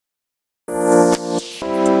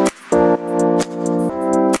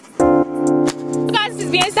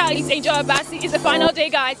hairstylist Angel Abasi. It's the final day,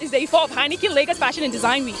 guys. It's day 4 of Heineken Lagos Fashion and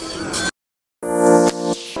Design Week.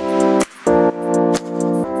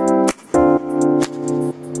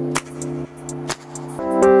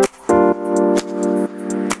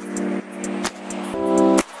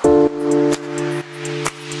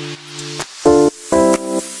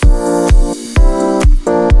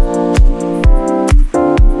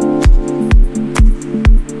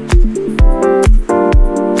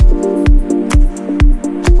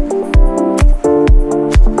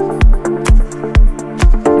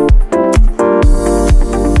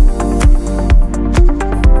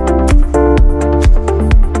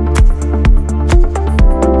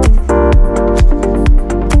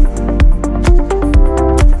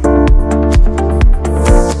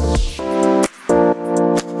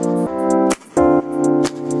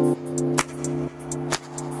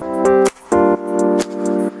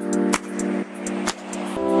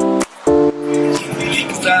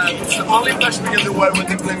 It's the only fashion in the world where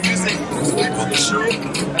they play music, so we put the show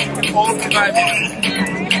and all the vibes.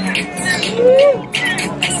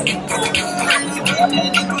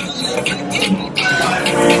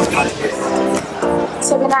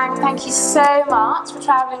 So Benang, thank you so much for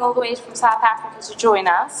travelling all the way from South Africa to join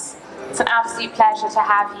us. It's an absolute pleasure to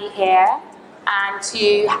have you here and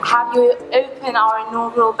to have you open our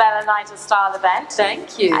inaugural Bella Night of Style event.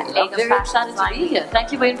 Thank you. I'm very excited to be here.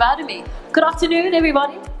 Thank you for inviting me. Good afternoon,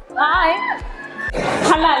 everybody. Bye. Do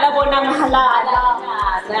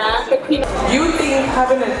you think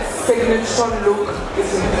having a signature look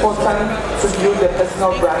is important to build a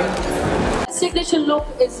personal brand? A signature look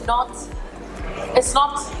is not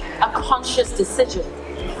a conscious decision.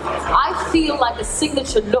 I feel like a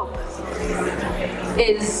signature look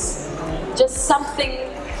is just something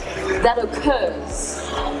that occurs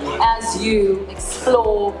as you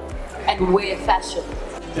explore and wear fashion.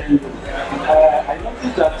 I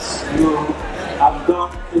noticed that you have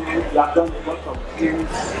done a lot of things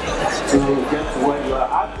to get to where you are.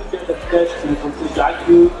 How do you get the best position? How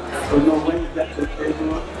do you know when you get to the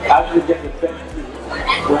table? How do you get the best deal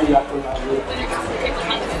when you are collaborating?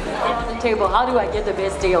 On the table, how do I get the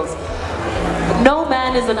best deals? No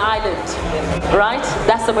man is an island, right?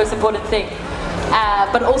 That's the most important thing.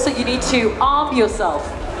 But also you need to arm yourself.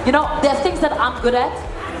 You know, there are things that I'm good at,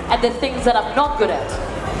 and there are things that I'm not good at.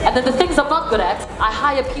 And then the things I'm not good at, I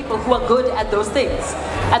hire people who are good at those things,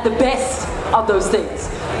 at the best of those things.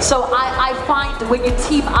 So I find when you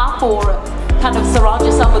team up or kind of surround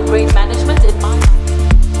yourself with great management,